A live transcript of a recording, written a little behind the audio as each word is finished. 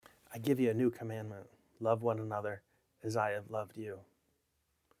give you a new commandment. Love one another as I have loved you.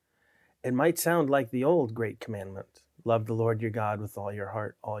 It might sound like the old great commandment. Love the Lord your God with all your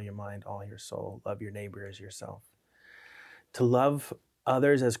heart, all your mind, all your soul. Love your neighbor as yourself. To love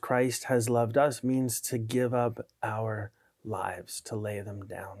others as Christ has loved us means to give up our lives, to lay them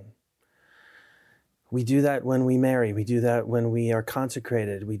down. We do that when we marry. We do that when we are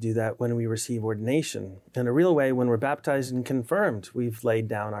consecrated. We do that when we receive ordination. In a real way, when we're baptized and confirmed, we've laid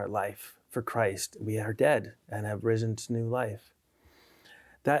down our life for Christ. We are dead and have risen to new life.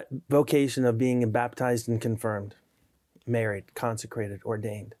 That vocation of being baptized and confirmed, married, consecrated,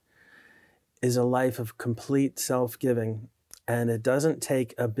 ordained, is a life of complete self-giving. And it doesn't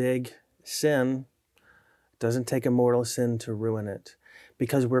take a big sin, it doesn't take a mortal sin to ruin it,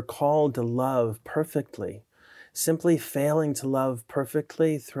 because we're called to love perfectly. Simply failing to love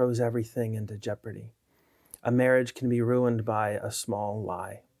perfectly throws everything into jeopardy. A marriage can be ruined by a small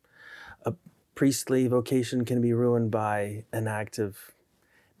lie. A priestly vocation can be ruined by an act of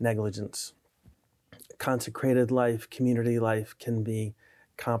negligence. Consecrated life, community life can be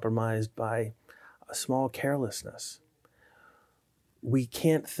compromised by a small carelessness. We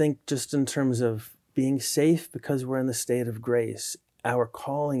can't think just in terms of being safe because we're in the state of grace. Our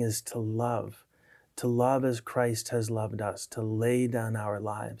calling is to love as Christ has loved us, to lay down our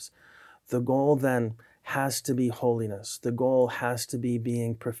lives. The goal then has to be holiness. The goal has to be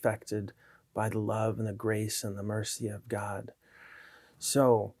being perfected by the love and the grace and the mercy of God.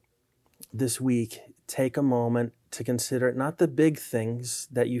 So this week, take a moment to consider not the big things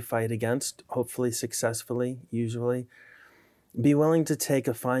that you fight against, hopefully successfully, usually. Be willing to take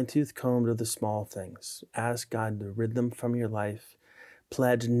a fine-tooth comb to the small things. Ask God to rid them from your life.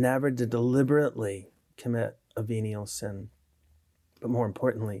 Pledge never to deliberately commit a venial sin. But more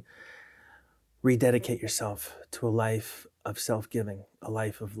importantly, rededicate yourself to a life of self-giving, a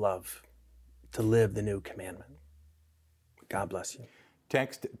life of love, to live the new commandment. God bless you.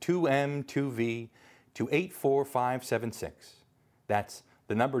 Text 2M2V to 84576. That's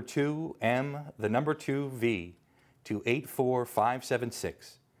the number 2M, the number 2V to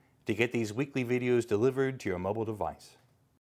 84576 to get these weekly videos delivered to your mobile device.